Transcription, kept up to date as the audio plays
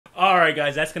Alright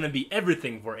guys, that's going to be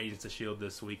everything for Agents of S.H.I.E.L.D.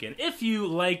 this weekend. If you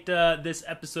liked this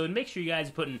episode, make sure you guys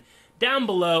are putting down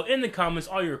below in the comments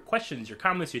all your questions, your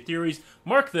comments, your theories.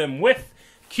 Mark them with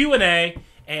Q&A,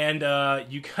 and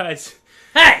you guys...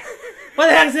 Hey! What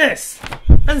the heck is this?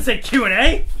 Doesn't say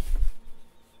Q&A.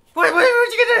 Where'd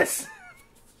you get this?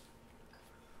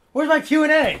 Where's my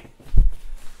Q&A?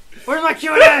 Where's my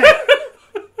Q&A?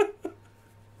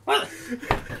 What?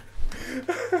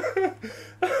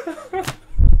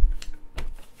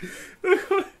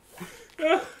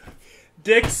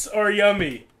 Dicks are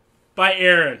yummy by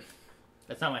Aaron.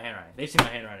 That's not my handwriting. They've seen my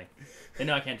handwriting. They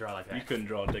know I can't draw like that. You couldn't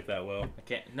draw a dick that well. I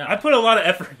can't. No. I put a lot of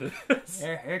effort into this.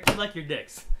 Eric, you like your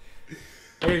dicks.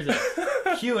 Here's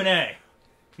a Q&A.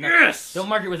 No, Yes! don't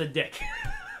mark it with a dick.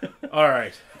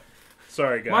 Alright.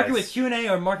 Sorry, guys. Mark it with Q&A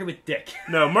or mark it with dick.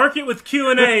 No, mark it with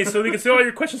Q&A so we can see all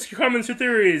your questions, your comments, your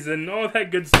theories, and all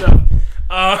that good stuff.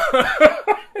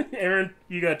 Aaron,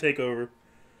 you gotta take over.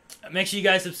 Make sure you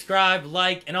guys subscribe,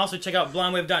 like, and also check out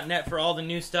blindwave.net for all the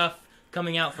new stuff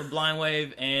coming out for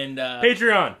Blindwave and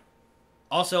Patreon.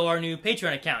 Also our new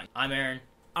Patreon account. I'm Aaron.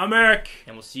 I'm Eric.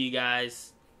 And we'll see you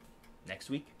guys next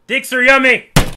week. Dicks are yummy!